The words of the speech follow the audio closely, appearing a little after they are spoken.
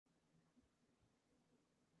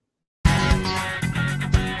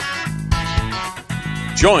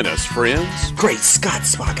Join us, friends. Great Scott,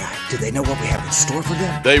 Spa Guy. Do they know what we have in store for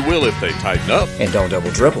them? They will if they tighten up. And don't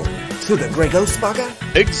double dribble. To the Grey Ghost, Spa Guy?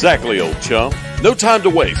 Exactly, old chum. No time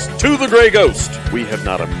to waste. To the Grey Ghost. We have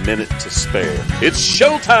not a minute to spare. It's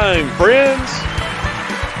showtime, friends.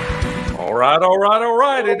 All right, all right, all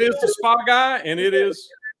right. It is the Spa Guy, and it is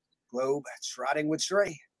Globe Trotting with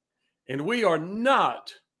Trey. And we are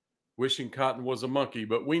not wishing cotton was a monkey,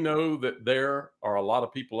 but we know that there are a lot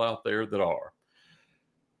of people out there that are.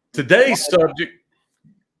 Today's subject.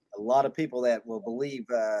 A lot of people that will believe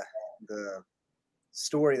the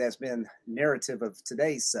story that's been narrative of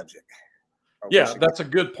today's subject. Yeah, that's a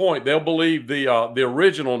good point. They'll believe the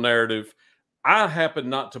original narrative. I happen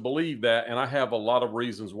not to believe that, and I have a lot of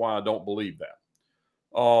reasons why I don't believe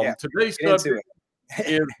that. Today's subject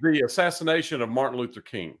is the assassination of Martin Luther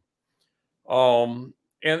King. And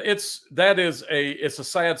it's a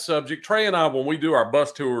sad subject. Trey and I, when we do our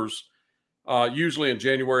bus tours, usually in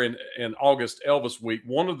January and August, Elvis Week,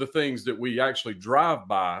 one of the things that we actually drive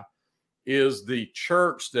by is the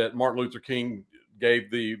church that Martin Luther King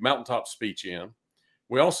gave the mountaintop speech in.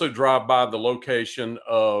 We also drive by the location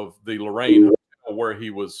of the Lorraine Hotel where he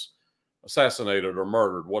was assassinated or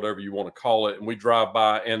murdered, whatever you want to call it. And we drive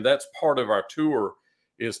by, and that's part of our tour,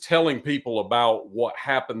 is telling people about what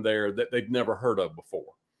happened there that they've never heard of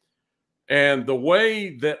before. And the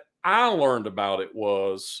way that I learned about it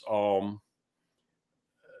was,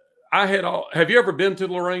 have you ever been to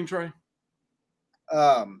Lorraine, Trey?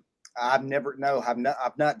 I've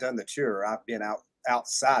not done the tour. I've been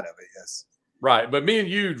outside of it. Yes. Right. But me and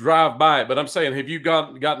you drive by it, but I'm saying, have you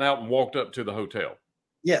gotten out and walked up to the hotel?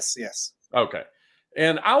 Yes. Yes. Okay.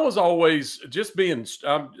 And I was always, just being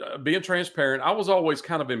transparent, I was always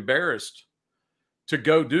kind of embarrassed to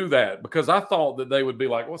go do that because I thought that they would be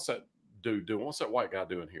like, what's that dude doing? What's that white guy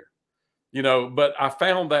doing here? You know, but I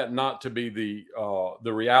found that not to be the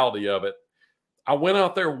reality of it. I went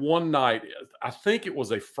out there one night. I think it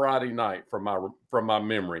was a Friday night from my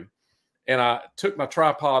memory. And I took my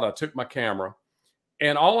tripod, I took my camera,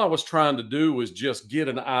 and all I was trying to do was just get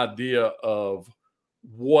an idea of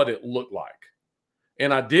what it looked like.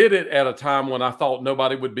 And I did it at a time when I thought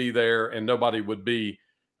nobody would be there and nobody would be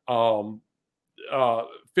feel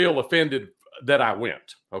offended that I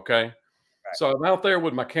went. Okay. Right. So I'm out there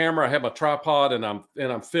with my camera. I have my tripod and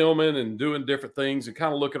I'm filming and doing different things and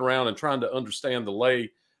kind of looking around and trying to understand the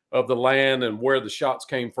lay of the land and where the shots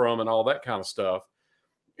came from and all that kind of stuff.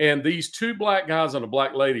 And these two black guys and a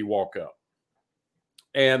black lady walk up.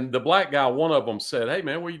 And the black guy, one of them said, "Hey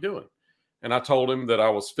man, what are you doing?" And I told him that I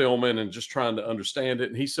was filming and just trying to understand it.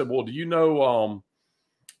 And he said, "Well, do you know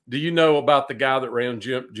about the guy that ran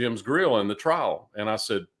Jim's Grill in the trial?" And I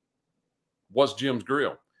said, "What's Jim's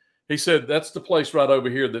Grill?" He said, "That's the place right over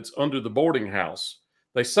here that's under the boarding house.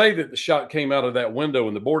 They say that the shot came out of that window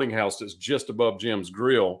in the boarding house that's just above Jim's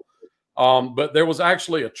Grill. But there was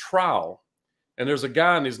actually a trial. And there's a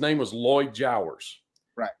guy, and his name was Lloyd Jowers."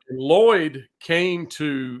 Right. And Lloyd came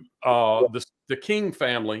to the King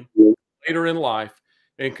family later in life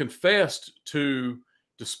and confessed to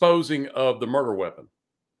disposing of the murder weapon.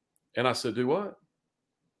 And I said, "Do what?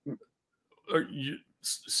 Are you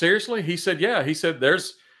seriously?" He said, "Yeah." He said,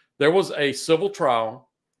 there was a civil trial.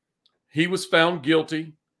 He was found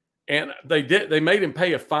guilty, and they made him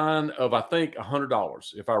pay a fine of, I think,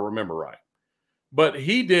 $100, if I remember right. But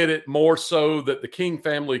he did it more so that the King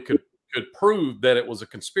family could prove that it was a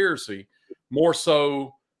conspiracy, more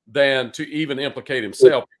so than to even implicate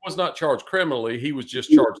himself. He was not charged criminally. He was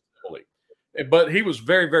just charged civilly. But he was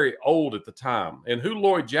very, very old at the time. And who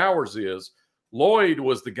Lloyd Jowers is, Lloyd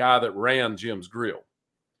was the guy that ran Jim's Grill.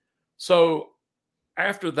 So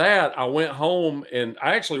after that, I went home and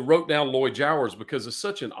I actually wrote down Lloyd Jowers because it's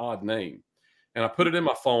such an odd name. And I put it in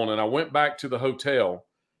my phone and I went back to the hotel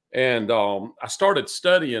and I started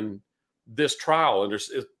studying this trial. And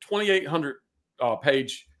there's 2,800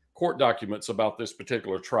 page court documents about this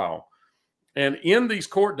particular trial. And in these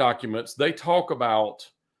court documents, they talk about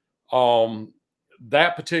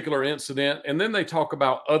that particular incident. And then they talk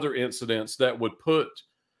about other incidents that would put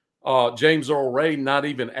James Earl Ray not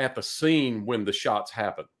even at the scene when the shots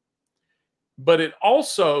happened. But it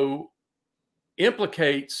also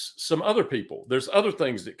implicates some other people. There's other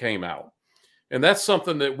things that came out. And that's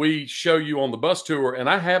something that we show you on the bus tour. And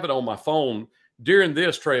I have it on my phone during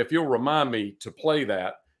this, Trey. If you'll remind me to play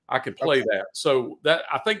that, I could play that. So that,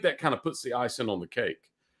 I think that kind of puts the icing on the cake.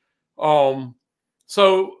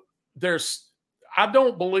 So I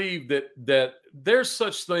don't believe that there's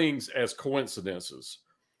such things as coincidences.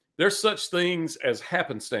 There's such things as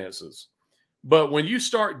happenstances. But when you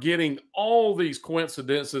start getting all these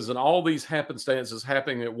coincidences and all these happenstances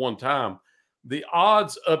happening at one time, the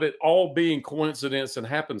odds of it all being coincidence and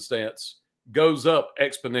happenstance goes up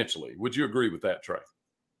exponentially. Would you agree with that, Trey?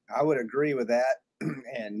 I would agree with that.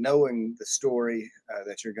 And knowing the story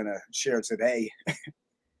that you're going to share today,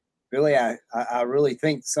 really, I really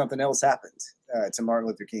think something else happened to Martin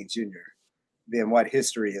Luther King Jr. than what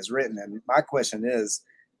history has written. And my question is,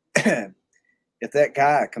 if that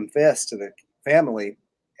guy confessed to the family,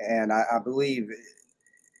 and I believe,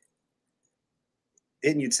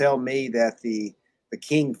 didn't you tell me that the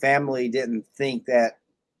King family didn't think that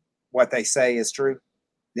what they say is true?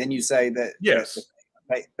 Then you say that yes,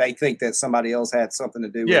 they think that somebody else had something to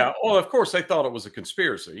do with yeah. it. Well, of course they thought it was a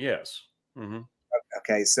conspiracy. Yes. Mm-hmm.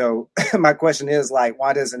 Okay, so my question is, like,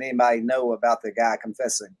 why doesn't anybody know about the guy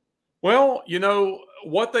confessing? Well, you know,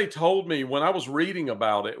 what they told me when I was reading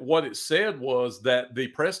about it, what it said was that the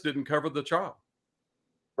press didn't cover the trial.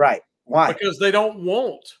 Right. Why? Because they don't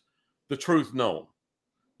want the truth known.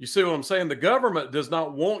 You see what I'm saying? The government does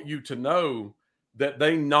not want you to know that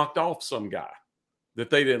they knocked off some guy that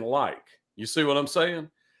they didn't like. You see what I'm saying?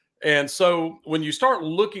 And so when you start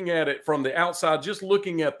looking at it from the outside, just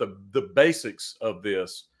looking at the basics of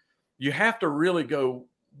this, you have to really go,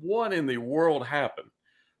 what in the world happened?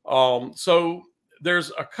 So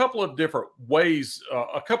there's a couple of different ways,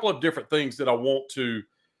 a couple of different things that I want to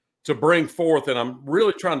bring forth, and I'm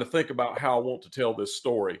really trying to think about how I want to tell this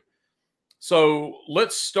story. So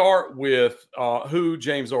let's start with who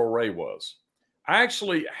James Earl Ray was. I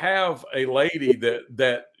actually have a lady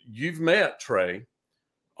that you've met, Trey.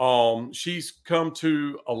 She's come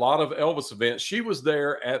to a lot of Elvis events. She was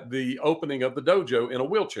there at the opening of the dojo in a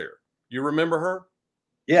wheelchair. You remember her?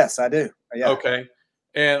 Yes, I do. Yeah. Okay.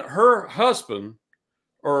 And her husband,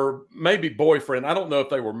 or maybe boyfriend, I don't know if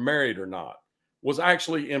they were married or not, was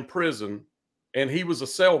actually in prison, and he was a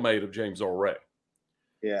cellmate of James Earl Ray.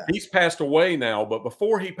 Yeah. He's passed away now, but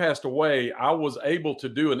before he passed away, I was able to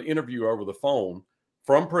do an interview over the phone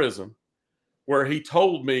from prison where he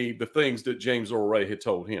told me the things that James Earl Ray had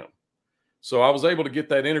told him. So I was able to get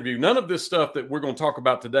that interview. None of this stuff that we're going to talk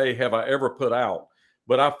about today have I ever put out,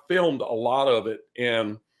 but I filmed a lot of it,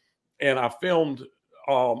 and I filmed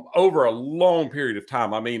over a long period of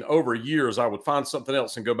time. I mean, over years, I would find something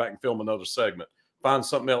else and go back and film another segment, find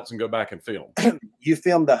something else and go back and film. You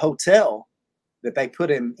filmed the hotel that they put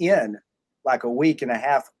him in like a week and a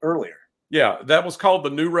half earlier. Yeah, that was called the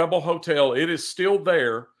New Rebel Hotel. It is still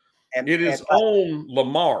there. And it is on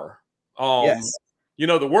Lamar. Yes. You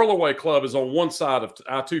know, the Whirlaway Club is on one side of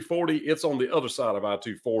I-240. It's on the other side of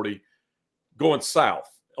I-240 going south.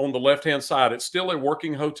 On the left-hand side, it's still a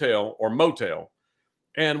working hotel or motel.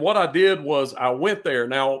 And what I did was I went there.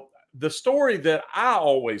 Now, the story that I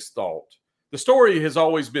always thought, the story has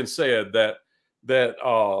always been said that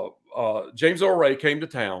James Earl Ray came to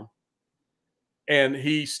town and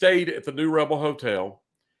he stayed at the New Rebel Hotel.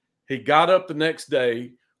 He got up the next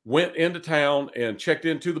day, went into town and checked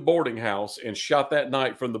into the boarding house and shot that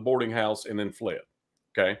night from the boarding house and then fled.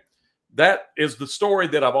 Okay. That is the story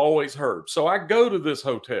that I've always heard. So I go to this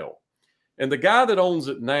hotel, and the guy that owns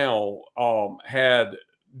it now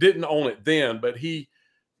didn't own it then, but he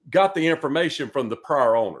got the information from the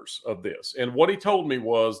prior owners of this. And what he told me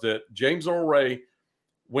was that James Earl Ray,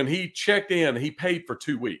 when he checked in, he paid for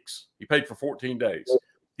 2 weeks. He paid for 14 days.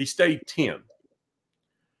 He stayed 10.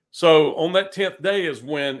 So on that 10th day is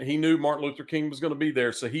when he knew Martin Luther King was going to be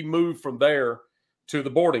there. So he moved from there to the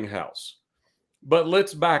boarding house. But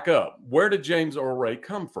let's back up. Where did James Earl Ray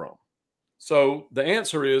come from? So the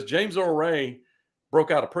answer is James Earl Ray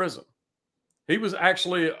broke out of prison. He was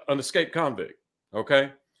actually an escaped convict.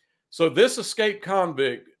 Okay. So this escaped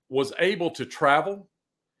convict was able to travel.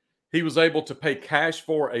 He was able to pay cash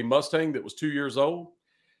for a Mustang that was 2 years old.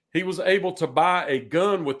 He was able to buy a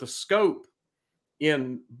gun with the scope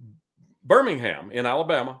in Birmingham, in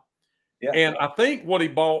Alabama. Yeah. And I think what he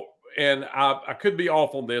bought, and I could be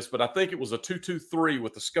off on this, but I think it was a 223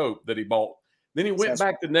 with the scope that he bought. Then he went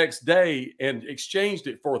back the next day and exchanged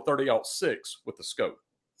it for a 30-06 with the scope.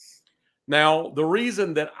 Now, the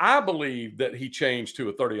reason that I believe that he changed to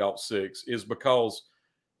a 30-06 is because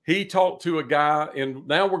he talked to a guy, and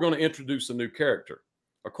now we're going to introduce a new character.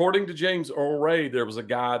 According to James Earl Ray, there was a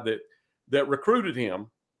guy that recruited him,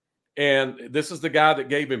 and this is the guy that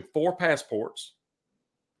gave him 4 passports,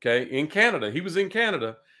 okay, in Canada. He was in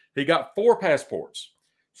Canada. He got 4 passports.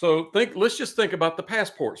 So let's just think about the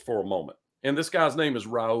passports for a moment. And this guy's name is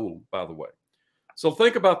Raul, by the way. So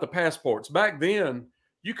think about the passports. Back then,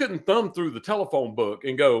 you couldn't thumb through the telephone book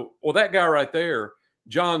and go, well, that guy right there,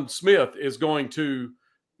 John Smith, is going to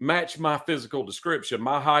match my physical description,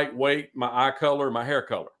 my height, weight, my eye color, my hair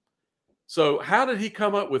color. So how did he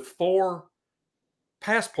come up with 4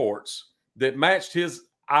 passports that matched his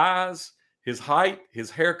eyes, his height, his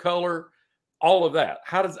hair color, all of that.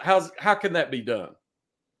 How can that be done?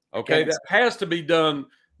 Okay, that has to be done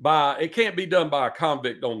by, it can't be done by a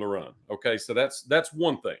convict on the run. Okay, so that's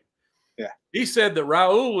one thing. Yeah. He said that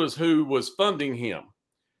Raul is who was funding him.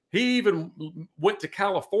 He even went to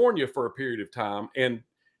California for a period of time and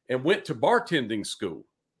went to bartending school.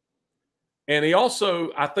 And he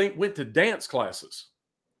also, I think, went to dance classes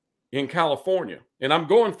in California. And I'm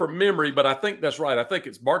going from memory, but I think that's right. I think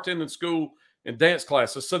it's bartending school and dance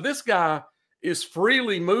classes. So this guy is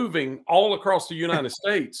freely moving all across the United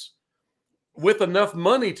States with enough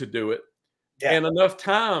money to do it, and enough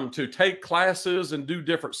time to take classes and do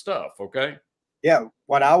different stuff. Okay. Yeah.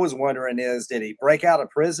 What I was wondering is, did he break out of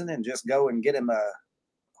prison and just go and get him a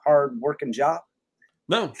hard working job?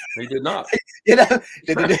 No, he did not. You know,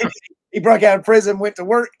 he broke out of prison, went to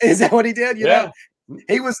work. Is that what he did? You know,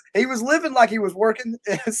 he was living like he was working.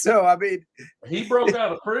 So, I mean, he broke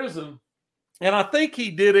out of prison, and I think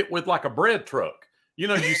he did it with like a bread truck. You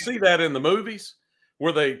know, you see that in the movies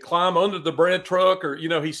where they climb under the bread truck, or, you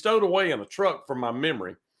know, he stowed away in a truck from my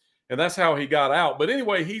memory, and that's how he got out. But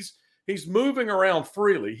anyway, he's moving around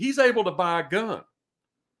freely. He's able to buy a gun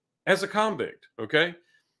as a convict. Okay.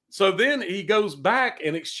 So then he goes back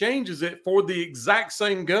and exchanges it for the exact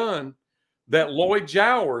same gun that Lloyd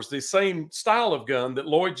Jowers, the same style of gun that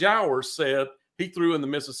Lloyd Jowers said he threw in the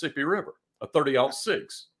Mississippi River, a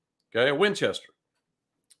 30-06, okay, a Winchester.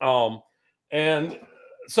 And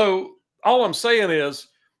so all I'm saying is,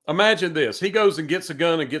 imagine this. He goes and gets a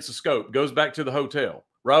gun and gets a scope, goes back to the hotel.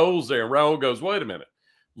 Raul's there, and Raul goes, wait a minute.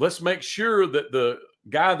 Let's make sure that the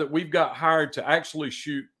guy that we've got hired to actually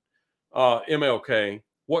shoot MLK,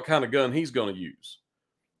 what kind of gun he's going to use.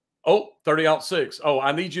 Oh, 30-06. Oh,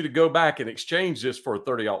 I need you to go back and exchange this for a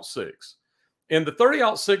 30-06. And the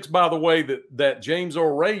 30-06, by the way, that James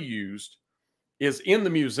Earl Ray used is in the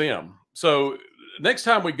museum. So next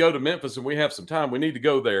time we go to Memphis and we have some time, we need to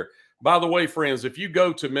go there. By the way, friends, if you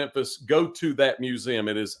go to Memphis, go to that museum.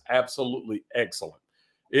 It is absolutely excellent.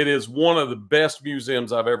 It is one of the best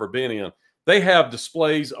museums I've ever been in. They have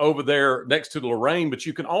displays over there next to the Lorraine, but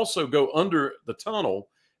you can also go under the tunnel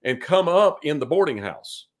and come up in the boarding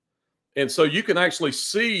house. And so you can actually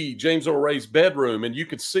see James Earl Ray's bedroom, and you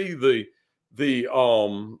can see the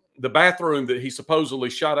bathroom that he supposedly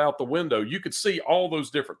shot out the window. You could see all those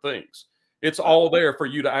different things. It's all there for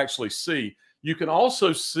you to actually see. You can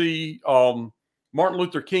also see Martin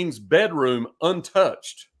Luther King's bedroom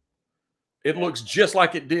untouched. It looks just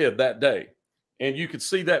like it did that day. And you could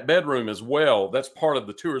see that bedroom as well. That's part of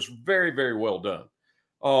the tour. It's very, very well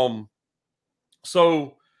done.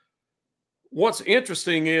 So what's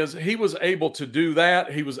interesting is he was able to do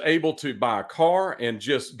that. He was able to buy a car and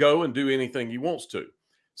just go and do anything he wants to.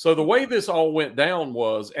 So the way this all went down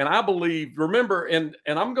was, and I believe, remember, and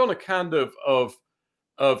I'm going to kind of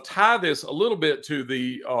tie this a little bit to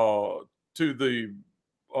the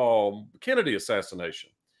Kennedy assassination,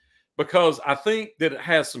 because I think that it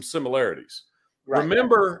has some similarities. Right.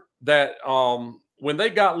 Remember that when they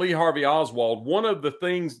got Lee Harvey Oswald, one of the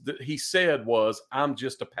things that he said was, I'm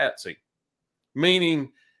just a patsy,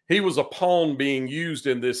 meaning he was a pawn being used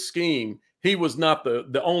in this scheme. He was not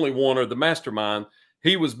the only one or the mastermind.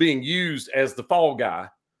 He was being used as the fall guy.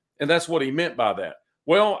 And that's what he meant by that.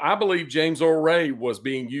 Well, I believe James Earl Ray was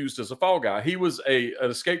being used as a fall guy. He was an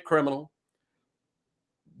escaped criminal.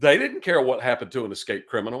 They didn't care what happened to an escaped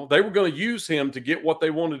criminal. They were going to use him to get what they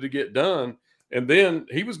wanted to get done. And then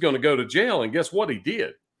he was going to go to jail. And guess what he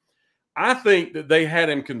did? I think that they had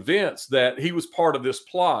him convinced that he was part of this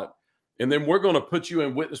plot. And then we're going to put you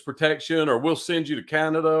in witness protection, or we'll send you to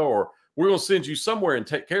Canada, or we're going to send you somewhere and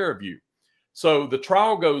take care of you. So the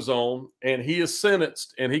trial goes on, and he is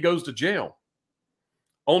sentenced, and he goes to jail.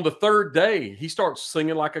 On the third day, he starts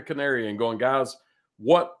singing like a canary and going, guys,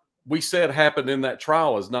 what we said happened in that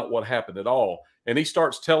trial is not what happened at all. And he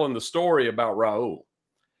starts telling the story about Raul.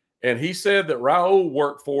 And he said that Raul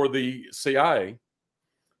worked for the CIA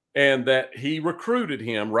and that he recruited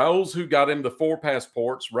him. Raul's who got him the 4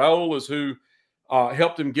 passports. Raul is who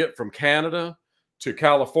helped him get from Canada to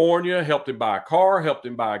California, helped him buy a car, helped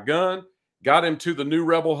him buy a gun, got him to the New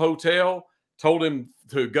Rebel Hotel, told him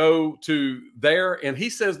to go to there. And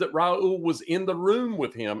he says that Raul was in the room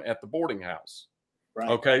with him at the boarding house. Right.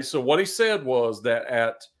 Okay, so what he said was that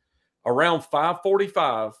at around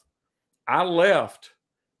 5:45, I left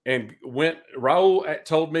and went. Raul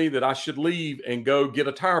told me that I should leave and go get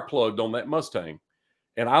a tire plugged on that Mustang.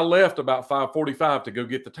 And I left about 5:45 to go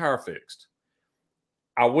get the tire fixed.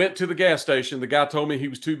 I went to the gas station. The guy told me he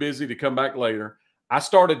was too busy to come back later. I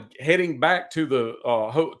started heading back to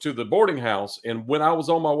the boarding house. And when I was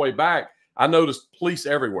on my way back, I noticed police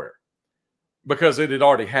everywhere because it had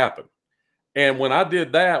already happened. And when I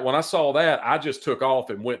did that, when I saw that, I just took off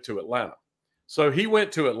and went to Atlanta. So he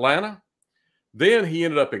went to Atlanta. Then he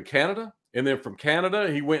ended up in Canada. And then from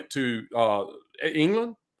Canada, he went to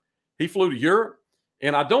England. He flew to Europe.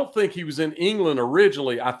 And I don't think he was in England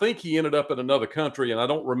originally. I think he ended up in another country. And I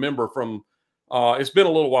don't remember from, it's been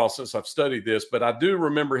a little while since I've studied this, but I do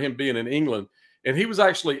remember him being in England. And he was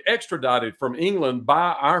actually extradited from England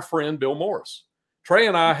by our friend Bill Morris. Trey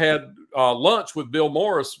and I had lunch with Bill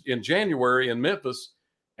Morris in January in Memphis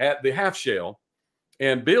at the Half Shell.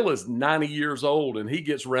 And Bill is 90 years old, and he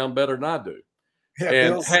gets around better than I do. Yeah,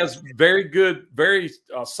 and Bill's has very good, very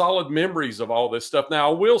solid memories of all this stuff.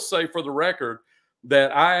 Now, I will say for the record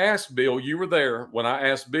that I asked Bill, you were there, when I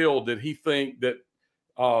asked Bill, did he think that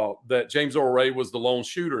that James Earl Ray was the lone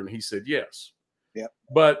shooter? And he said yes. Yeah.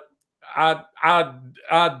 But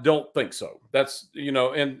I don't think so. That's, you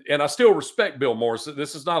know, and I still respect Bill Morris.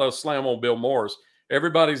 This is not a slam on Bill Morris.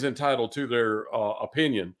 Everybody's entitled to their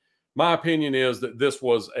opinion. My opinion is that this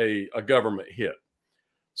was a government hit.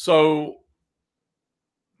 So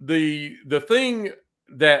the thing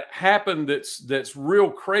that happened that's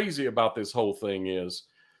real crazy about this whole thing is,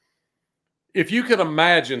 if you can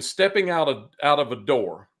imagine stepping out of a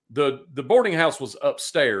door, the boarding house was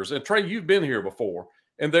upstairs. And Trey, you've been here before.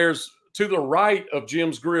 And there's, to the right of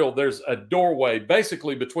Jim's Grill, there's a doorway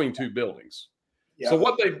basically between two buildings. Yeah. So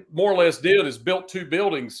what they more or less did is built two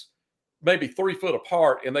buildings maybe 3 foot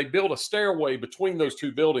apart, and they built a stairway between those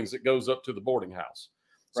two buildings that goes up to the boarding house.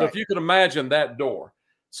 So if you can imagine that door.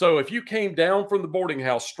 So if you came down from the boarding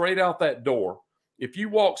house straight out that door, if you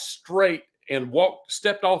walked straight and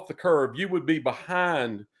stepped off the curb, you would be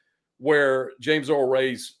behind where James Earl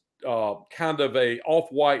Ray's kind of a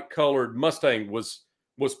off-white colored Mustang was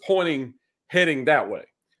pointing, heading that way.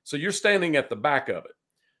 So you're standing at the back of it.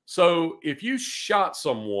 So if you shot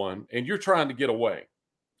someone and you're trying to get away,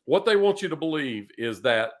 what they want you to believe is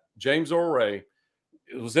that James Earl Ray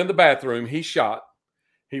was in the bathroom. He shot.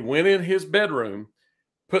 He went in his bedroom,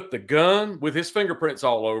 put the gun with his fingerprints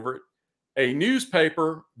all over it, a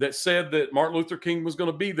newspaper that said that Martin Luther King was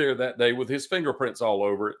going to be there that day with his fingerprints all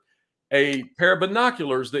over it, a pair of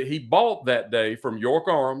binoculars that he bought that day from York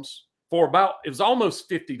Arms for about, it was almost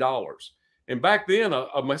 $50. And back then,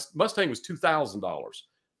 a Mustang was $2,000.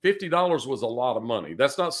 $50 was a lot of money.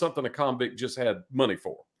 That's not something a convict just had money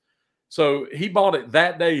for. So he bought it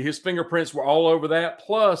that day. His fingerprints were all over that.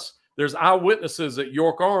 Plus, there's eyewitnesses at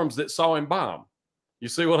York Arms that saw him buy them. You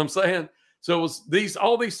see what I'm saying? So it was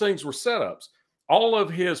all these things were setups. All of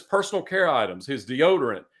his personal care items, his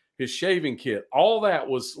deodorant, his shaving kit, all that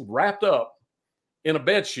was wrapped up in a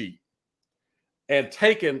bed sheet and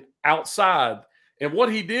taken outside. And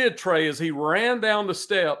what he did, Trey, is he ran down the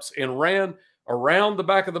steps and ran around the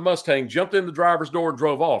back of the Mustang, jumped in the driver's door, and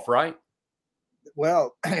drove off, right?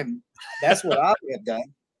 Well, that's what I would have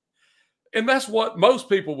done. And that's what most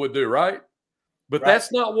people would do, right? But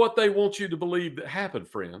that's not what they want you to believe that happened,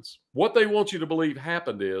 friends. What they want you to believe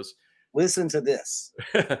happened is, listen to this.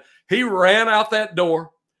 He ran out that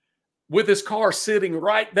door with his car sitting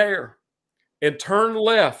right there and turned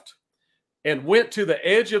left and went to the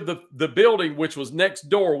edge of the building, which was next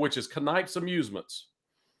door, which is Knight's Amusements.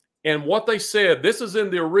 And what they said, this is in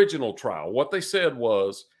the original trial, what they said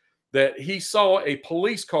was that he saw a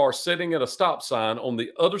police car sitting at a stop sign on the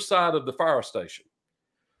other side of the fire station.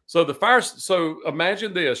 So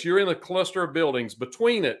imagine this, you're in a cluster of buildings.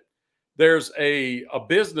 Between it, there's a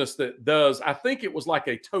business that does, I think it was like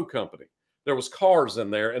a tow company. There was cars in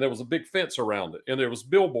there, and there was a big fence around it, and there was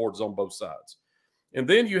billboards on both sides. And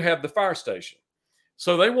then you have the fire station.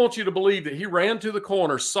 So they want you to believe that he ran to the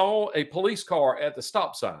corner, saw a police car at the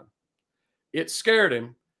stop sign. It scared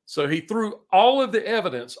him. So he threw all of the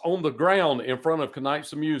evidence on the ground in front of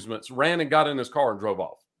Knight's Amusements, ran and got in his car and drove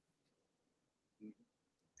off.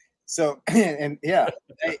 So, and yeah,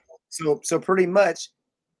 so pretty much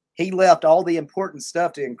he left all the important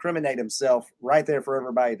stuff to incriminate himself right there for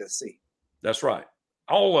everybody to see. That's right.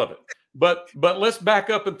 All of it. But let's back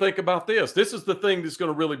up and think about this. This is the thing that's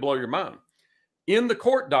going to really blow your mind. In the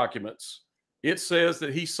court documents, it says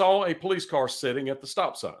that he saw a police car sitting at the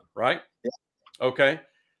stop sign, right? Yeah. Okay.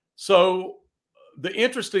 So the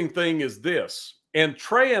interesting thing is this, and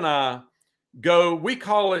Trey and I we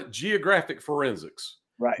call it geographic forensics.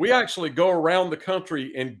 Right. We actually go around the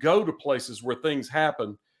country and go to places where things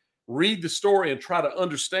happen, read the story and try to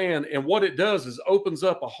understand. And what it does is opens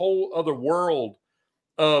up a whole other world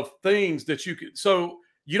of things that you could, so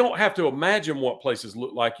you don't have to imagine what places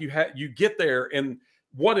look like. You get there, and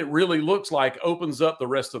what it really looks like opens up the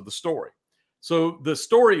rest of the story. So the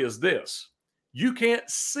story is this. You can't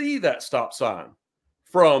see that stop sign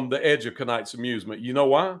from the edge of Knights Amusement. You know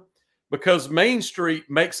why? Because Main Street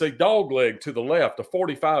makes a dog leg to the left, a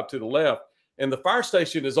 45 to the left, and the fire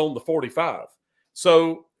station is on the 45.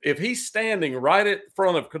 So if he's standing right in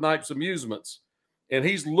front of Knights Amusements and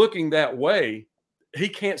he's looking that way, he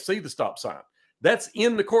can't see the stop sign. That's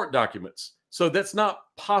in the court documents. So that's not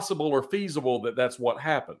possible or feasible that that's what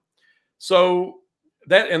happened. So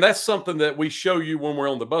that's something that we show you when we're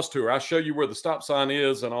on the bus tour. I show you where the stop sign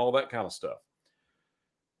is and all that kind of stuff.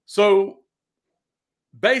 So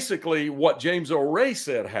basically what James Earl Ray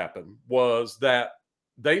said happened was that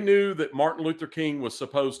they knew that Martin Luther King was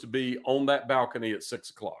supposed to be on that balcony at 6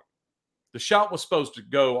 o'clock. The shot was supposed to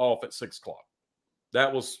go off at 6 o'clock.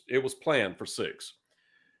 It was planned for 6.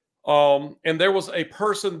 And there was a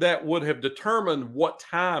person that would have determined what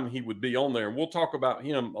time he would be on there. And we'll talk about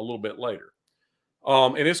him a little bit later.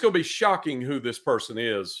 And it's going to be shocking who this person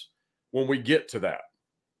is when we get to that.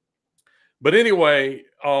 But anyway,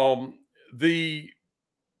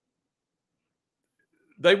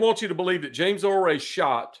 they want you to believe that James Earl Ray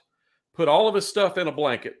shot, put all of his stuff in a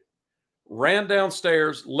blanket, ran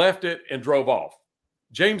downstairs, left it, and drove off.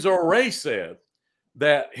 James Earl Ray said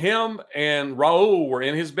that him and Raul were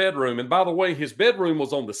in his bedroom. And by the way, his bedroom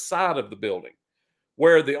was on the side of the building,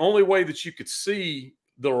 where the only way that you could see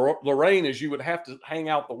the rain is you would have to hang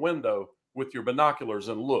out the window with your binoculars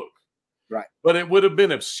and look. Right. But it would have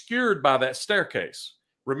been obscured by that staircase.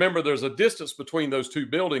 Remember, there's a distance between those two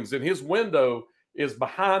buildings, and his window is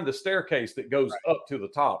behind the staircase that goes up to the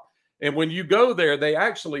top. And when you go there, they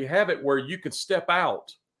actually have it where you can step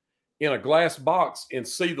out in a glass box and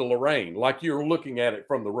see the Lorraine like you're looking at it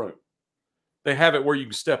from the room. They have it where you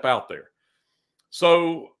can step out there.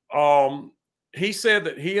 So he said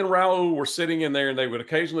that he and Raul were sitting in there and they would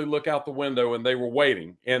occasionally look out the window and they were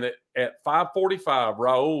waiting. And at 5:45,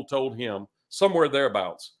 Raul told him somewhere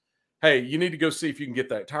thereabouts, hey, you need to go see if you can get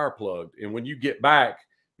that tire plugged. And when you get back,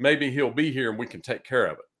 maybe he'll be here and we can take care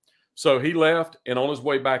of it. So he left, and on his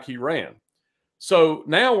way back, he ran. So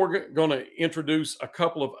now we're going to introduce a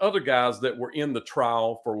couple of other guys that were in the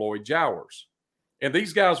trial for Lloyd Jowers. And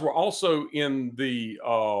these guys were also in the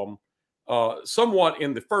somewhat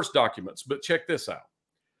in the first documents, but check this out.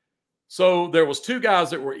 So there was 2 guys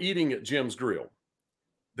that were eating at Jim's Grill.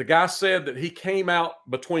 The guy said that he came out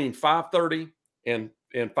between 5:30 and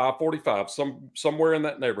 5:45, somewhere in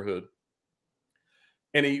that neighborhood.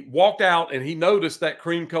 And he walked out and he noticed that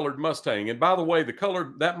cream-colored Mustang. And by the way,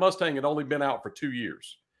 that Mustang had only been out for 2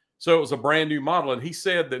 years. So it was a brand new model. And he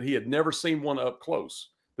said that he had never seen one up close.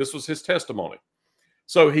 This was his testimony.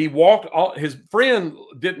 So he walked, his friend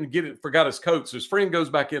forgot his coat. So his friend goes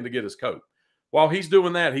back in to get his coat. While he's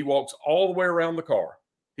doing that, he walks all the way around the car.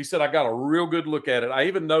 He said, I got a real good look at it. I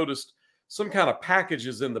even noticed some kind of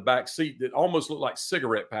packages in the back seat that almost looked like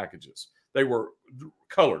cigarette packages. They were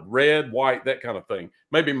colored, red, white, that kind of thing,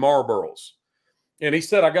 maybe Marlboros. And he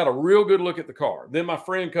said, I got a real good look at the car. Then my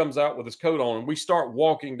friend comes out with his coat on and we start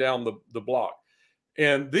walking down the block.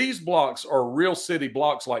 And these blocks are real city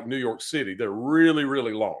blocks like New York City. They're really,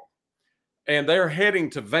 really long. And they're heading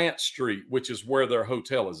to Vance Street, which is where their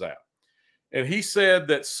hotel is at. And he said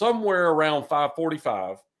that somewhere around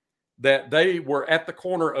 5:45 that they were at the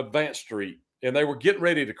corner of Vance Street and they were getting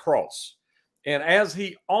ready to cross. And as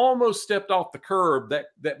he almost stepped off the curb,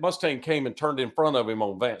 that Mustang came and turned in front of him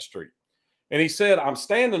on Vance Street. And he said, I'm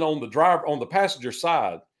standing on the passenger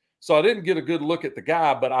side. So I didn't get a good look at the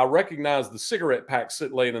guy, but I recognized the cigarette pack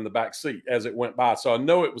laying in the back seat as it went by. So I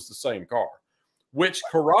know it was the same car, which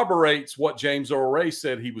corroborates what James Earl Ray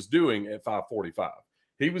said he was doing at 5:45.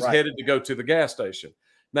 He was headed to go to the gas station.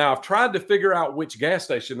 Now, I've tried to figure out which gas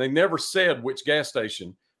station. They never said which gas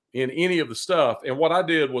station in any of the stuff. And what I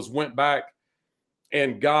did was went back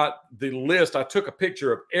and got the list. I took a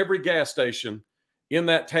picture of every gas station in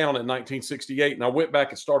that town in 1968, and I went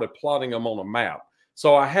back and started plotting them on a map.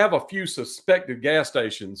 So I have a few suspected gas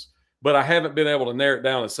stations, but I haven't been able to narrow it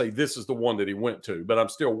down and say this is the one that he went to, but I'm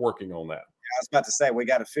still working on that. I was about to say, we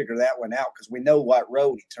got to figure that one out because we know what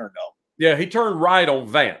road he turned on. Yeah, he turned right on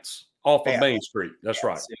Vance off of Main Street. That's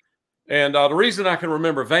right. Yeah. And the reason I can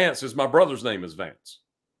remember Vance is my brother's name is Vance.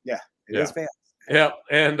 Yeah, it is Vance. Yeah,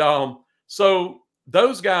 and so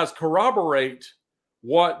those guys corroborate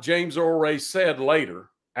what James Earl Ray said later.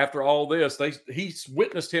 After all this, he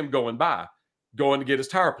witnessed him going to get his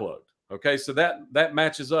tire plugged. Okay, so that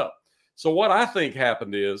matches up. So what I think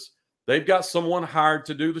happened is they've got someone hired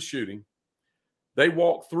to do the shooting. They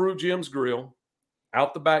walked through Jim's Grill,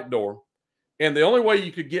 out the back door, and the only way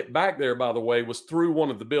you could get back there, by the way, was through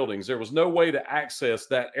one of the buildings. There was no way to access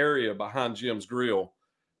that area behind Jim's Grill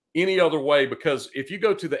any other way, because if you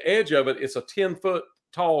go to the edge of it, it's a 10-foot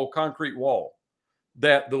tall concrete wall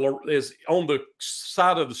that is on the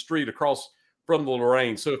side of the street across from the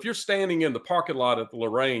Lorraine. So if you're standing in the parking lot at the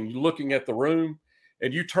Lorraine, you're looking at the room,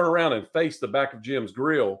 and you turn around and face the back of Jim's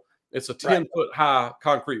grill, it's a 10-foot high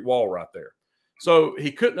concrete wall right there. So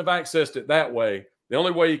he couldn't have accessed it that way. The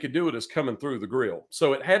only way he could do it is coming through the grill.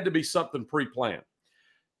 So it had to be something pre-planned.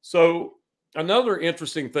 So another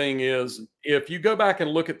interesting thing is, if you go back and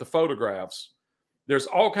look at the photographs, there's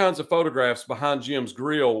all kinds of photographs behind Jim's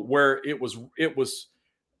grill where it was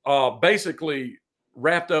basically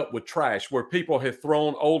wrapped up with trash, where people had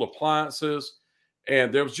thrown old appliances,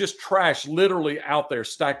 and there was just trash literally out there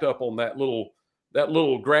stacked up on that little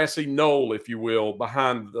grassy knoll, if you will,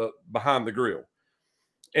 behind the grill.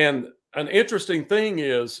 And an interesting thing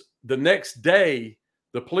is, the next day,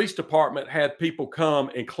 the police department had people come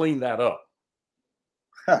and clean that up.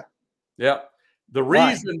 Huh. Yeah. The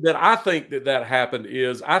reason that I think that happened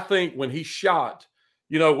is, I think when he shot,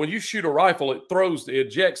 you know, when you shoot a rifle, it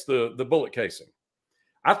ejects the bullet casing.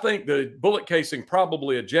 I think the bullet casing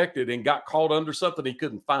probably ejected and got caught under something. He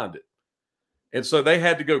couldn't find it. And so they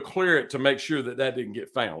had to go clear it to make sure that didn't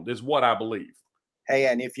get found, is what I believe. Hey,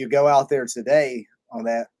 and if you go out there today on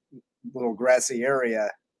that little grassy area,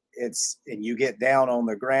 and you get down on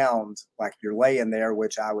the ground like you're laying there,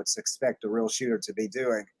 which I would expect a real shooter to be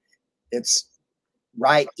doing, it's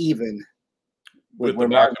right even with where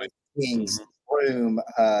Martin Luther King's room,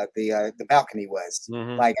 the balcony was.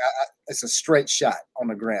 Like it's a straight shot on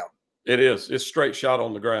the ground. It is. It's straight shot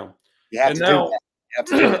on the ground. You have to do that. You have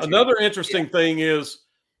to do that. Another interesting thing is,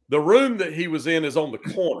 the room that he was in is on the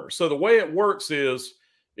corner. So the way it works is,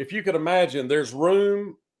 if you could imagine, there's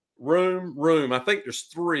room. I think there's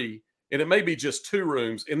 3, and it may be just 2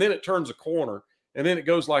 rooms, and then it turns a corner, and then it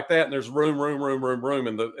goes like that, and there's room,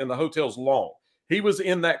 and the hotel's long. He was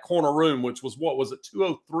in that corner room, which was, what was it,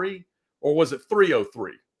 203, or was it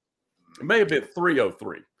 303? It may have been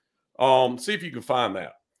 303. See if you can find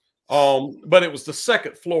that. But it was the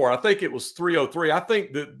second floor. I think it was 303. I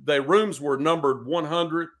think that the rooms were numbered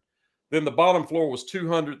 100. Then the bottom floor was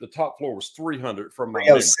 200. The top floor was 300 from my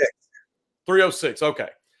 306. 306. Okay.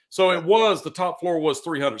 So it was, the top floor was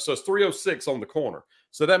 300. So it's 306 on the corner.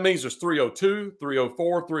 So that means there's 302,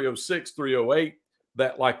 304, 306, 308,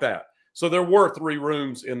 like that. So there were 3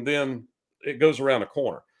 rooms, and then it goes around a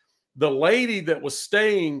corner. The lady that was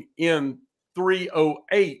staying in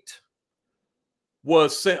 308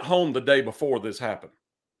 was sent home the day before this happened.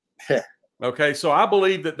 Okay. So I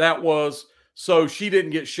believe that was so she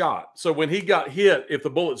didn't get shot. So when he got hit, if the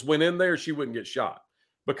bullets went in there, she wouldn't get shot,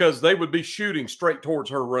 because they would be shooting straight towards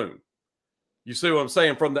her room. You see what I'm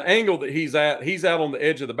saying? From the angle that he's out on the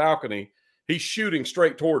edge of the balcony. He's shooting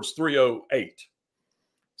straight towards 308.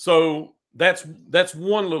 So that's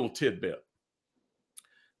one little tidbit.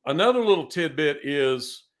 Another little tidbit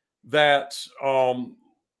is that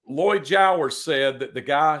Lloyd Jowers said that the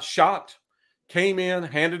guy shot, came in,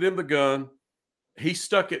 handed him the gun. He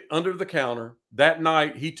stuck it under the counter. That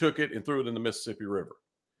night, he took it and threw it in the Mississippi River.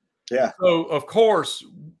 Yeah. So, of course,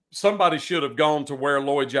 somebody should have gone to where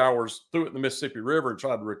Lloyd Jowers threw it in the Mississippi River and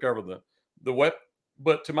tried to recover the weapon.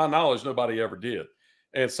 But to my knowledge, nobody ever did.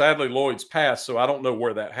 And sadly, Lloyd's passed, so I don't know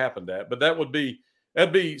where that happened at. But that'd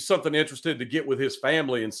be something interesting to get with his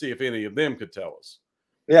family and see if any of them could tell us.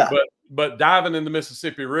 Yeah. But diving in the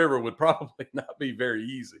Mississippi River would probably not be very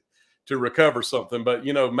easy to recover something. But,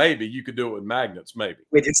 you know, maybe you could do it with magnets, maybe.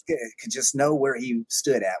 We could just know where he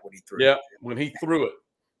stood at when he threw it. Yeah, when he threw it.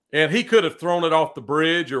 And he could have thrown it off the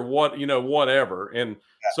bridge or whatever. And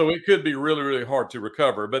so it could be really, really hard to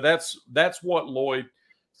recover. But that's what Lloyd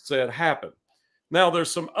said happened. Now,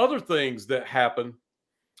 there's some other things that happen.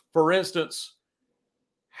 For instance,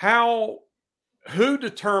 who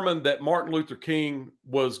determined that Martin Luther King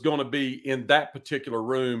was going to be in that particular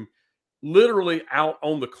room, literally out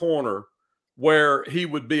on the corner where he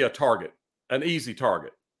would be a target, an easy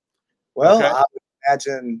target? Well, okay. I would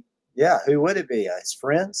imagine, who would it be? His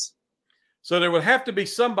friends? So there would have to be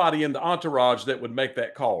somebody in the entourage that would make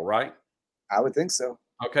that call, right? I would think so.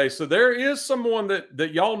 Okay, so there is someone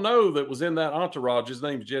that y'all know that was in that entourage. His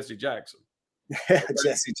name's Jesse Jackson. Okay.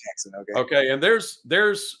 Jesse Jackson, okay. Okay, and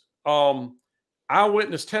there's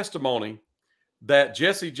eyewitness testimony that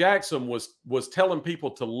Jesse Jackson was telling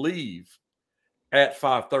people to leave at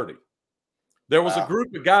 5:30. There was a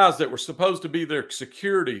group of guys that were supposed to be their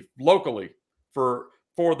security locally for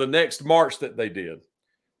the next march that they did.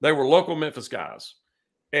 They were local Memphis guys.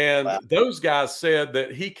 And those guys said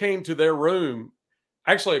that he came to their room.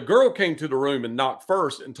 Actually, a girl came to the room and knocked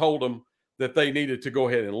first and told them that they needed to go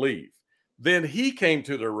ahead and leave. Then he came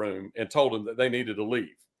to their room and told them that they needed to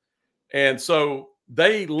leave. And so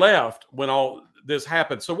they left when all this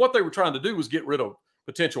happened. So what they were trying to do was get rid of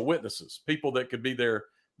potential witnesses, people that could be there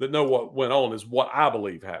that know what went on, is what I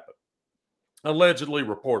believe happened. Allegedly,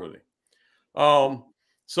 reportedly.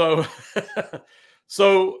 So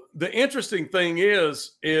so the interesting thing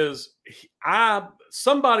is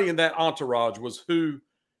somebody in that entourage was who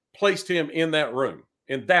placed him in that room,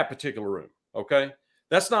 in that particular room. Okay.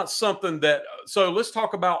 That's not something that, so let's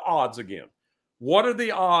talk about odds again. What are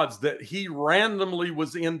the odds that he randomly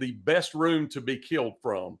was in the best room to be killed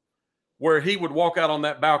from, where he would walk out on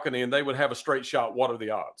that balcony and they would have a straight shot? What are the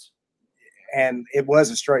odds? And it was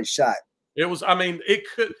a straight shot. It was, I mean, it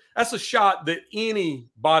could, that's a shot that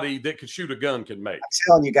anybody that could shoot a gun can make. I'm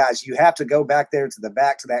telling you guys, you have to go back there to the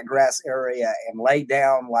back to that grass area and lay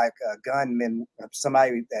down like a gunman,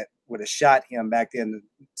 somebody that would have shot him back then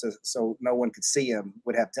so no one could see him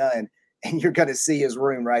would have done. And you're going to see his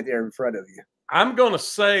room right there in front of you. I'm going to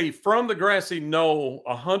say from the grassy knoll,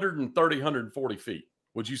 130, 140 feet.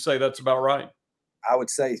 Would you say that's about right? I would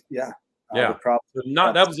say, yeah. Yeah.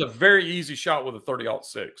 That was a very easy shot with a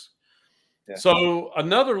 30-06. Yeah. So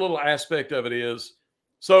another little aspect of it is,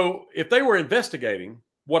 so if they were investigating,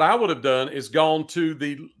 what I would have done is gone to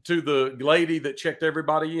the lady that checked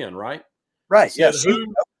everybody in, right? Right. Yes.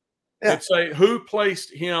 Let's say, who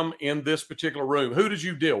placed him in this particular room? Who did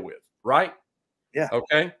you deal with? Right? Yeah.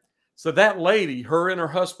 Okay. So that lady, her and her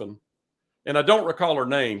husband, and I don't recall her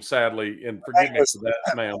name, sadly, and forgive me for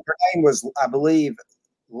that, ma'am. Her name was, I believe,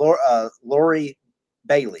 Lori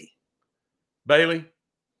Bailey. Bailey?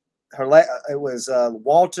 It was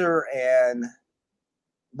Walter and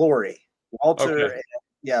Lori. Walter, okay.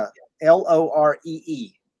 Yeah,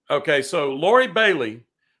 Loree. Okay, so Lori Bailey,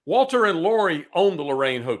 Walter and Lori owned the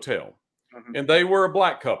Lorraine Hotel, and they were a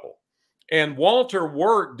black couple. And Walter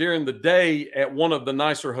worked during the day at one of the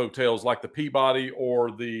nicer hotels, like the Peabody or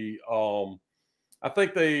the, I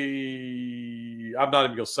think I'm not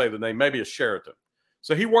even going to say the name, maybe a Sheraton.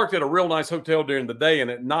 So he worked at a real nice hotel during the day, and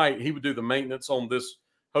at night he would do the maintenance on this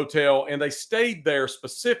hotel. And they stayed there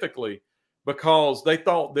specifically because they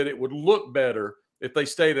thought that it would look better if they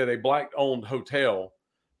stayed at a black-owned hotel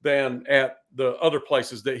than at the other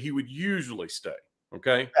places that he would usually stay.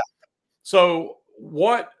 Okay. Yeah. So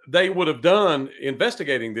what they would have done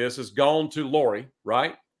investigating this is gone to Lori,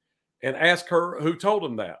 right? And asked her who told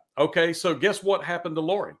him that. Okay. So guess what happened to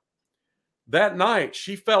Lori? That night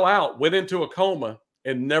she fell out, went into a coma,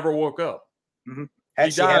 and never woke up.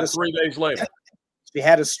 She died 3 days later. She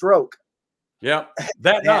had a stroke. Yeah.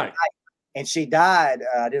 That night. And she died.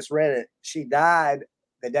 I just read it. She died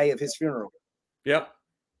the day of his funeral. Yep.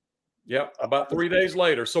 Yep. About 3 days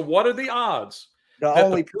later. So what are the odds the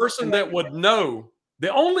only person that would know,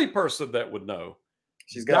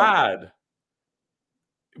 she's died,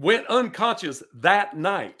 went unconscious that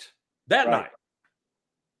night? That night.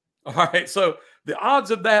 All right. So the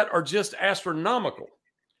odds of that are just astronomical.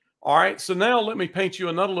 All right. So now let me paint you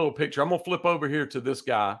another little picture. I'm going to flip over here to this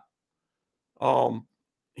guy.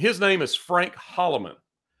 His name is Frank Holloman.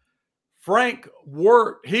 Frank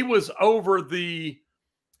worked, he was the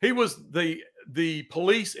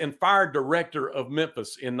police and fire director of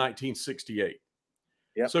Memphis in 1968.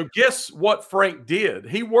 Yep. So guess what Frank did?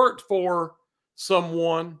 He worked for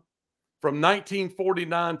someone from 1949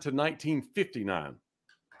 to 1959.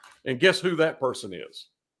 And guess who that person is?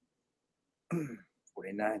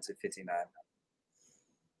 49 to 59.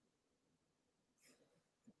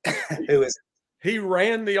 Who is it? He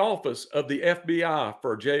ran the office of the FBI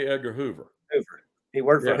for J. Edgar Hoover. He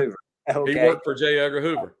worked for Hoover. Okay. He worked for J. Edgar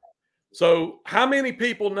Hoover. So how many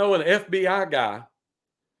people know an FBI guy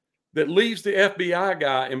that leaves the FBI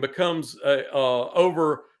guy and becomes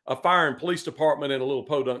over a fire and police department in a little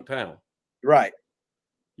podunk town? Right.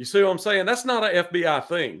 You see what I'm saying? That's not an FBI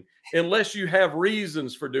thing unless you have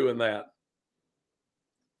reasons for doing that.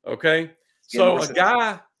 Okay. So a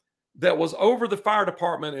guy that was over the fire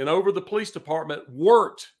department and over the police department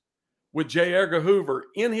worked with J. Edgar Hoover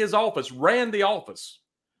in his office, ran the office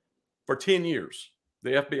for 10 years,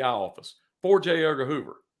 the FBI office for J. Edgar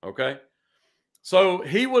Hoover. Okay. So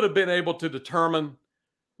he would have been able to determine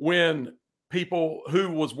when people who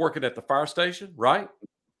was working at the fire station, right?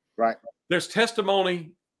 Right. There's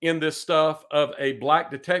testimony in this stuff of a black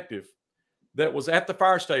detective that was at the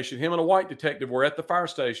fire station. Him and a white detective were at the fire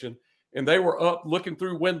station, and they were up looking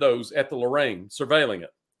through windows at the Lorraine, surveilling it.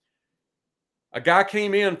 A guy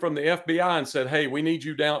came in from the FBI and said, "Hey, we need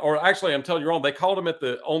you down." Or actually, I'm telling you wrong. They called him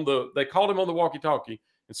they called him on the walkie-talkie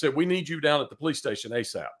and said, "We need you down at the police station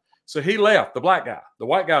ASAP." So he left. The black guy, the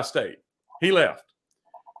white guy stayed. He left.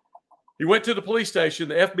 He went to the police station.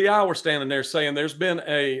 The FBI were standing there saying there's been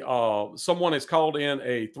someone has called in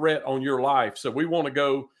a threat on your life. So we want to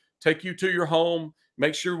go take you to your home,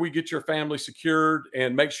 make sure we get your family secured,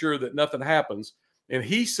 and make sure that nothing happens. And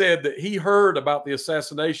he said that he heard about the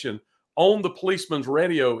assassination on the policeman's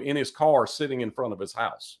radio in his car sitting in front of his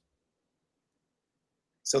house.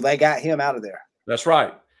 So they got him out of there. That's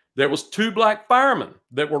right. There was 2 black firemen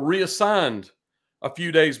that were reassigned a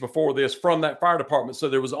few days before this from that fire department. So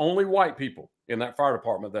there was only white people in that fire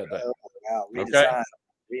department that day. Oh, wow. Okay.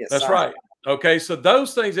 That's right. Okay. So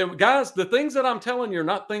those things, guys, the things that I'm telling you are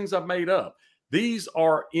not things I've made up. These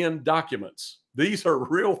are in documents. These are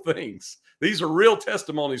real things. These are real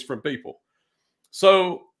testimonies from people.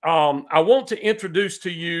 So I want to introduce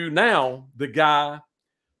to you now the guy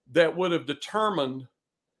that would have determined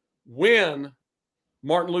when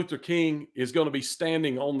Martin Luther King is going to be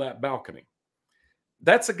standing on that balcony.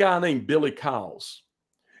 That's a guy named Billy Kyles.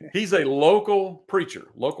 He's a local preacher,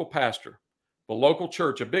 local pastor, a local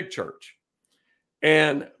church, a big church.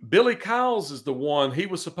 And Billy Kyles is the one, he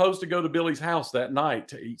was supposed to go to Billy's house that night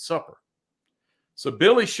to eat supper. So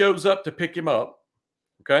Billy shows up to pick him up,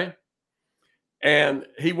 okay? And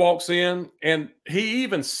he walks in, and he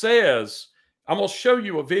even says, I'm going to show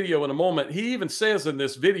you a video in a moment. He even says in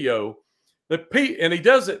this video that and he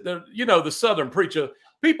does it, you know, the Southern preacher,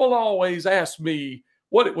 people always ask me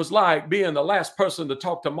what it was like being the last person to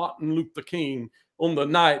talk to Martin Luther King on the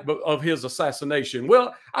night of his assassination.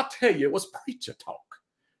 Well, I'll tell you, it was preacher talk.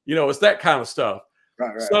 You know, it's that kind of stuff.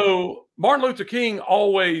 Right. So Martin Luther King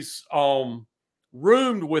always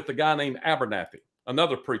roomed with a guy named Abernathy,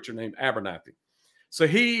 another preacher named Abernathy. So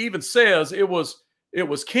he even says it was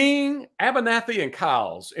King, Abernathy, and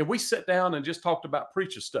Kyles. And we sat down and just talked about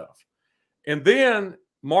preacher stuff. And then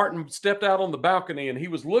Martin stepped out on the balcony and he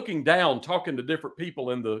was looking down, talking to different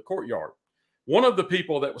people in the courtyard. One of the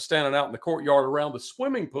people that was standing out in the courtyard around the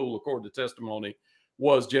swimming pool, according to testimony,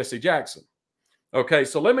 was Jesse Jackson. Okay,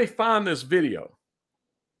 so let me find this video.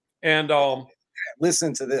 And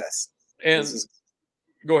listen to this. And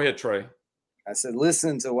go ahead, Trey. I said,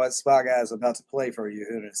 listen to what Spy Guy is about to play for you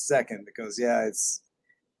in a second, because yeah, it's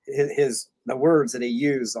the words that he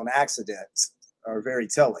used on accident are very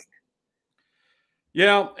telling.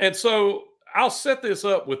 Yeah, and so I'll set this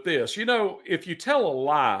up with this. You know, if you tell a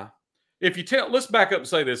lie, let's back up and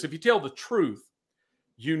say this. If you tell the truth,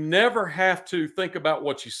 you never have to think about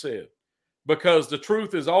what you said, because the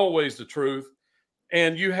truth is always the truth,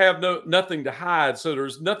 and you have nothing to hide. So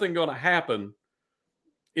there's nothing going to happen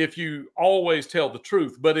if you always tell the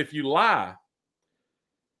truth. But if you lie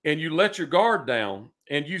and you let your guard down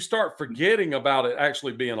and you start forgetting about it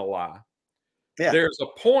actually being a lie, there's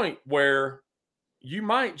a point where you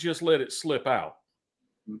might just let it slip out.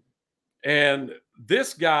 And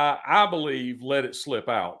this guy, I believe, let it slip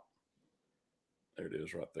out. There it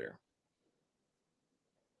is right there.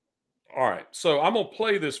 All right. So I'm going to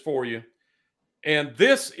play this for you. And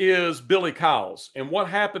this is Billy Kyles. And what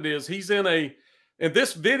happened is and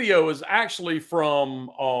this video is actually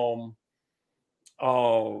from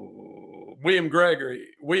William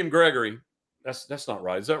Gregory. That's not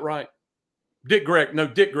right. Is that right? Dick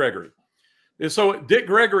Gregory. And so Dick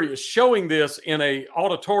Gregory is showing this in a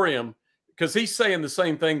auditorium because he's saying the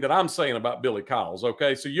same thing that I'm saying about Billy Kyles.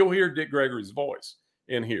 Okay, so you'll hear Dick Gregory's voice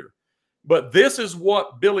in here. But this is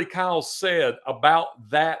what Billy Kyles said about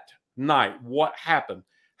that night, what happened,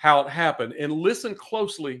 how it happened, and listen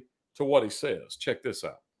closely to what he says. Check this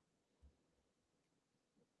out.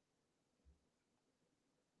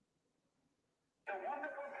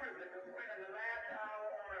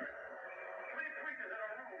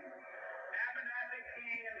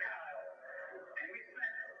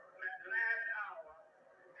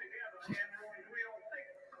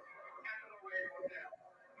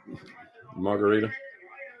 Margarita.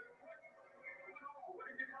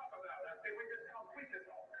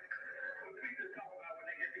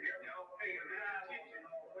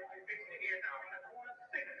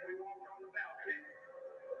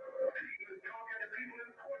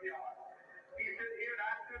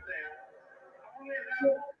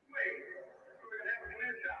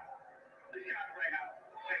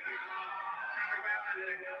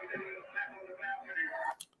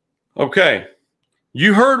 Okay.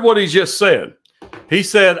 You heard what he just said. He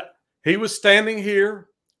said he was standing here,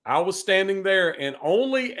 I was standing there, and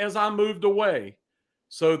only as I moved away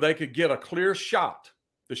so they could get a clear shot,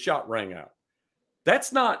 the shot rang out.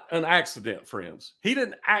 That's not an accident, friends. He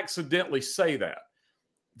didn't accidentally say that.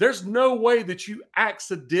 There's no way that you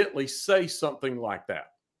accidentally say something like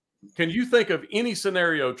that. Can you think of any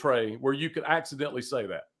scenario, Trey, where you could accidentally say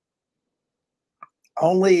that?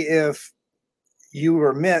 Only if you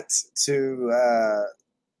were meant to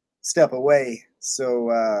step away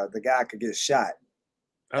so the guy could get shot.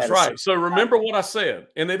 That's right. So remember what I said.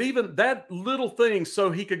 And that even that little thing, so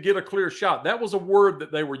he could get a clear shot, that was a word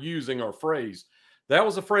that they were using, or phrase. That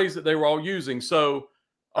was a phrase that they were all using. So,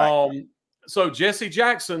 so Jesse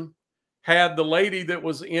Jackson had the lady that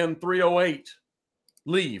was in 308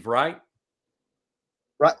 leave, right?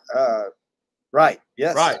 Right. Right.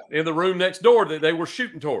 Yes. Right. In the room next door that they were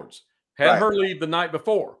shooting towards. Had her leave the night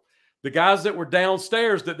before. The guys that were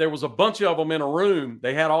downstairs, that there was a bunch of them in a room,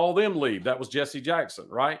 they had all them leave. That was Jesse Jackson,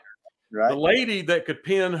 right? Right. The lady that could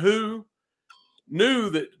pin who knew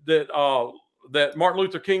that Martin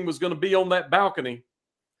Luther King was going to be on that balcony,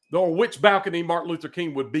 or which balcony Martin Luther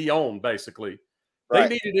King would be on, basically. They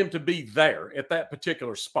needed him to be there at that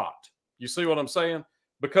particular spot. You see what I'm saying?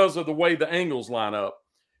 Because of the way the angles line up.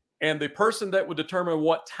 And the person that would determine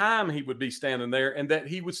what time he would be standing there and that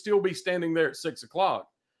he would still be standing there at 6 o'clock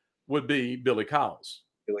would be Billy Kyles.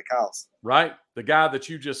 Billy Kyles. Right? The guy that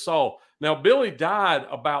you just saw. Now, Billy died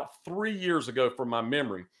about 3 years ago from my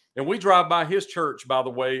memory. And we drive by his church, by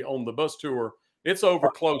the way, on the bus tour. It's over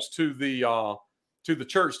close to the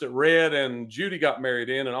church that Red and Judy got married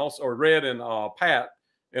in, and also, or Red and Pat,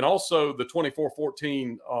 and also the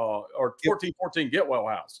 2414 or 1414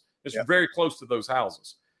 Getwell house. It's very close to those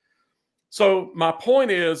houses. So my point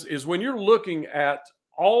is when you're looking at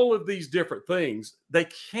all of these different things, they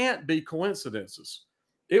can't be coincidences.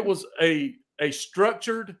 It was a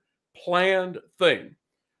structured, planned thing.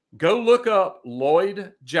 Go look up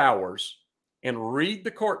Lloyd Jowers and read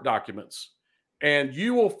the court documents, and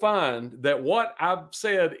you will find that what I've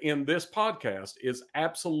said in this podcast is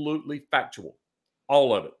absolutely factual.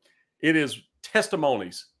 All of it. It is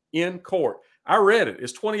testimonies in court. I read it.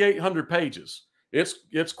 It's 2,800 pages.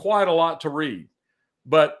 It's quite a lot to read,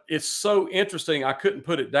 but it's so interesting I couldn't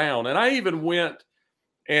put it down. And I even went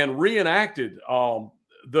and reenacted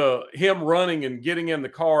him running and getting in the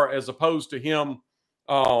car, as opposed to him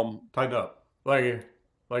tighten up. Thank you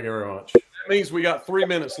very much. That means we got 3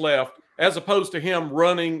 minutes left, as opposed to him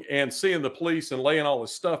running and seeing the police and laying all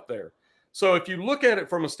his stuff there. So if you look at it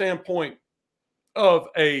from a standpoint of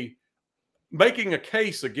making a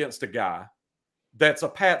case against a guy that's a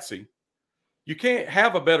patsy, you can't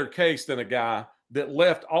have a better case than a guy that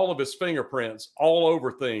left all of his fingerprints all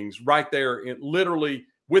over things right there, literally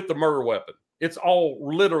with the murder weapon. It's all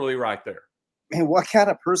literally right there. Man, what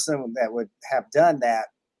kind of person that would have done that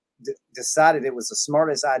decided it was the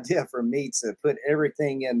smartest idea for me to put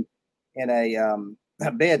everything in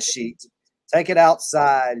a bed sheet, take it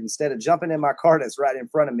outside instead of jumping in my car that's right in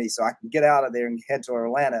front of me so I can get out of there and head to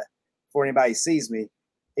Atlanta before anybody sees me.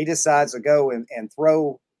 He decides to go and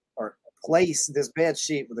throw or place this bed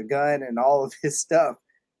sheet with a gun and all of his stuff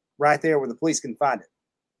right there where the police can find it.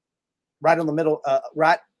 Right on the middle,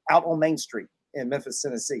 right out on Main Street in Memphis,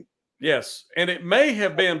 Tennessee. Yes. And it may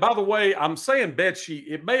have been, by the way, I'm saying bed sheet,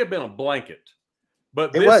 it may have been a blanket,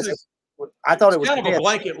 but I thought it was kind of a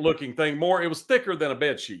blanket looking thing. More, it was thicker than a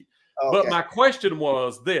bed sheet. Okay. But my question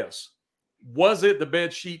was this: was it the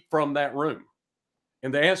bed sheet from that room?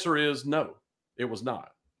 And the answer is no, it was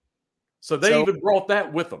not. So they even brought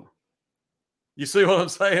that with them. You see what I'm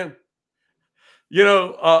saying? You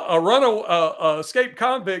know, a escaped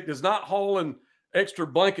convict is not hauling extra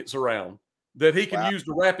blankets around that he can use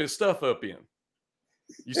to wrap his stuff up in.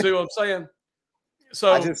 You see what I'm saying?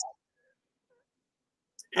 So I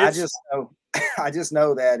just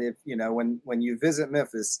know that if, you know, when you visit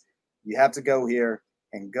Memphis, you have to go here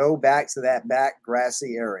and go back to that back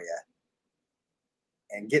grassy area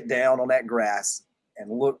and get down on that grass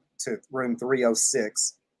and look to room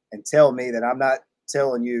 306 and tell me that I'm not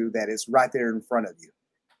telling you that it's right there in front of you.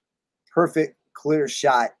 Perfect, clear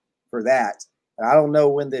shot for that. And I don't know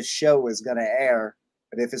when this show is going to air,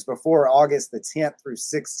 but if it's before August the 10th through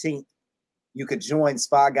 16th, you could join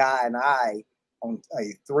Spy Guy and I on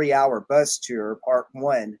a 3-hour bus tour, part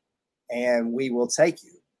 1, and we will take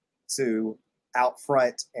you to out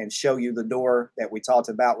front and show you the door that we talked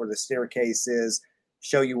about where the staircase is,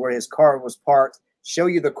 show you where his car was parked, show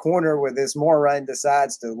you the corner where this moron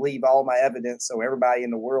decides to leave all my evidence so everybody in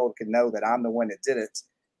the world can know that I'm the one that did it,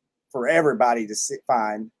 for everybody to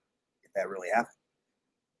find if that really happened.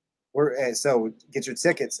 So get your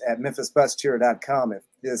tickets at memphisbustour.com if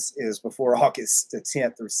this is before August the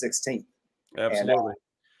 10th through 16th. Absolutely. And,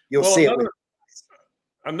 you'll see it.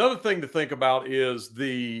 Another thing to think about is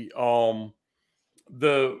the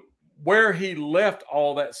where he left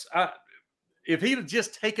all that. If he'd have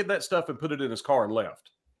just taken that stuff and put it in his car and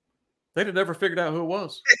left, they'd have never figured out who it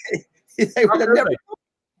was. They would have never.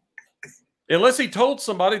 Unless he told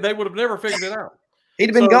somebody, they would have never figured it out. He'd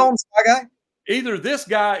have been gone, Spy Guy. Either this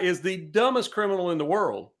guy is the dumbest criminal in the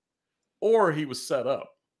world, or he was set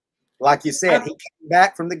up. Like you said, he came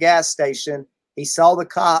back from the gas station. He saw the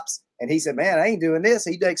cops, and he said, "Man, I ain't doing this."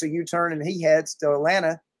 He takes a U-turn and he heads to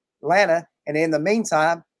Atlanta. And in the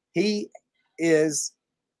meantime, he is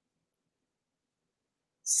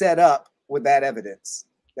set up with that evidence.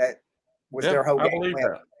 That was their whole game. I believe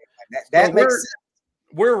plan. that. That makes sense.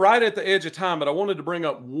 We're right at the edge of time, but I wanted to bring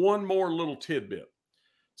up one more little tidbit.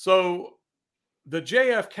 So the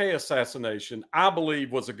JFK assassination, I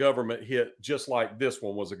believe, was a government hit, just like this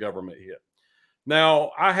one was a government hit.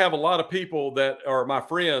 Now, I have a lot of people that are my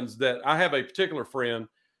friends that I have a particular friend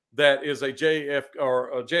that is a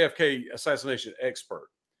JFK assassination expert.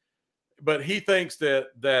 But he thinks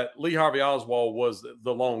that Lee Harvey Oswald was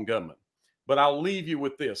the lone gunman. But I'll leave you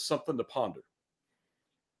with this, something to ponder.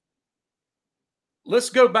 Let's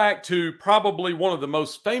go back to probably one of the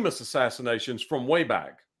most famous assassinations from way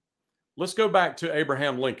back. Let's go back to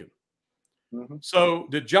Abraham Lincoln. Mm-hmm. So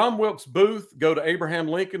did John Wilkes Booth go to Abraham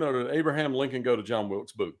Lincoln, or did Abraham Lincoln go to John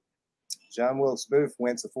Wilkes Booth? John Wilkes Booth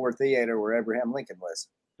went to Ford Theater where Abraham Lincoln was.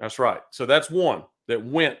 That's right. So that's one that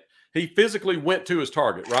went. He physically went to his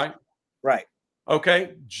target, right? Right.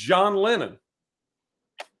 Okay. John Lennon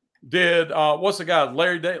did. What's the guy?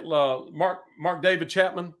 Mark David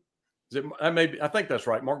Chapman. Is it? I think that's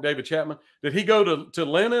right. Mark David Chapman. Did he go to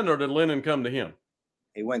Lennon, or did Lennon come to him?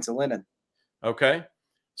 He went to Lennon. Okay.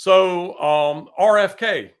 So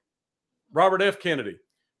RFK, Robert F. Kennedy.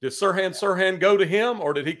 Did Sirhan go to him,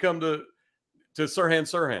 or did he come to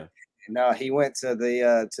Sirhan? No, he went to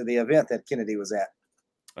the event that Kennedy was at.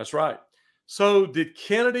 That's right. So did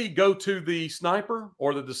Kennedy go to the sniper,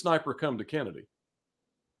 or did the sniper come to Kennedy?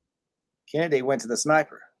 Kennedy went to the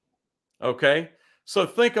sniper. Okay. So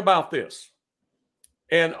think about this.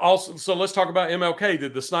 And also, so let's talk about MLK.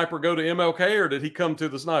 Did the sniper go to MLK, or did he come to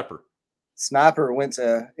the sniper? Sniper went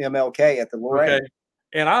to MLK at the Lorraine. Okay.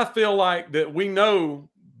 And I feel like that we know,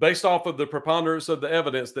 based off of the preponderance of the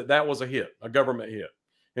evidence, that was a hit, a government hit.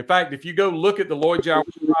 In fact, if you go look at the Lloyd George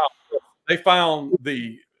trial, they found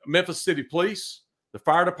the Memphis City Police, the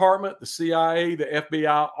fire department, the CIA, the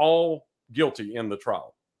FBI, all guilty in the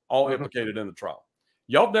trial, all implicated in the trial.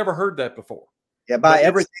 Y'all have never heard that before. Yeah, by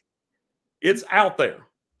everything. It's out there.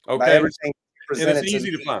 Okay. By everything and it's easy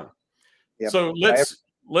to find. Yep. So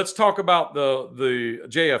let's talk about the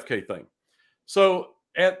JFK thing. So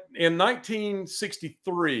in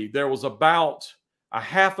 1963, there was about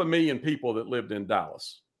 500,000 people that lived in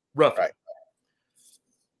Dallas, roughly. Right.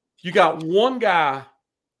 You got one guy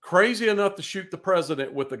crazy enough to shoot the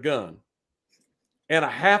president with a gun, and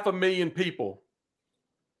 500,000 people,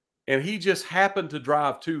 and he just happened to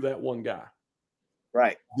drive to that one guy.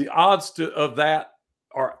 Right. The odds of that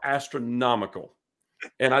are astronomical.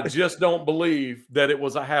 And I just don't believe that it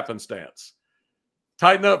was a happenstance.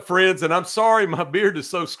 Tighten up, friends. And I'm sorry my beard is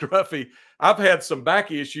so scruffy. I've had some back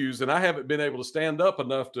issues, and I haven't been able to stand up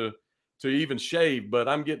enough to even shave, but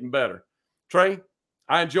I'm getting better. Trey,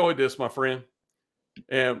 I enjoyed this, my friend.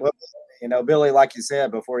 And well, you know, Billy, like you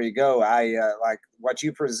said before you go, I like what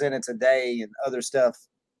you presented today and other stuff,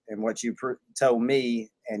 and what you told me,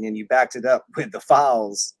 and then you backed it up with the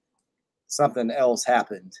files. Something else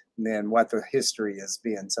happened than what the history is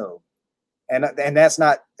being told, and that's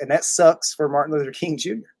not, and that sucks for Martin Luther King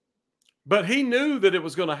Jr. But he knew that it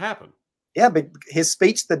was going to happen. Yeah, but his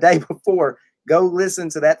speech the day before, go listen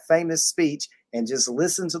to that famous speech and just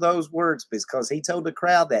listen to those words, because he told the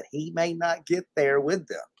crowd that he may not get there with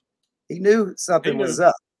them. He knew something was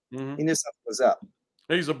up. Mm-hmm. He knew something was up.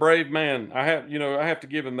 He's a brave man. I have to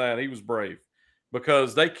give him that. He was brave,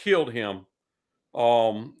 because they killed him.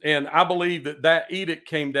 And I believe that edict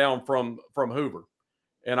came down from Hoover,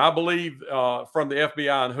 and I believe from the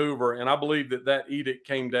FBI and Hoover, and I believe that edict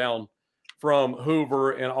came down from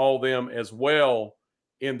Hoover and all them as well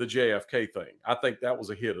in the JFK thing. I think that was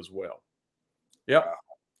a hit as well. Yep.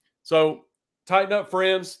 So tighten up,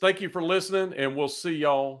 friends. Thank you for listening, and we'll see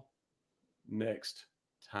y'all next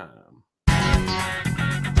time.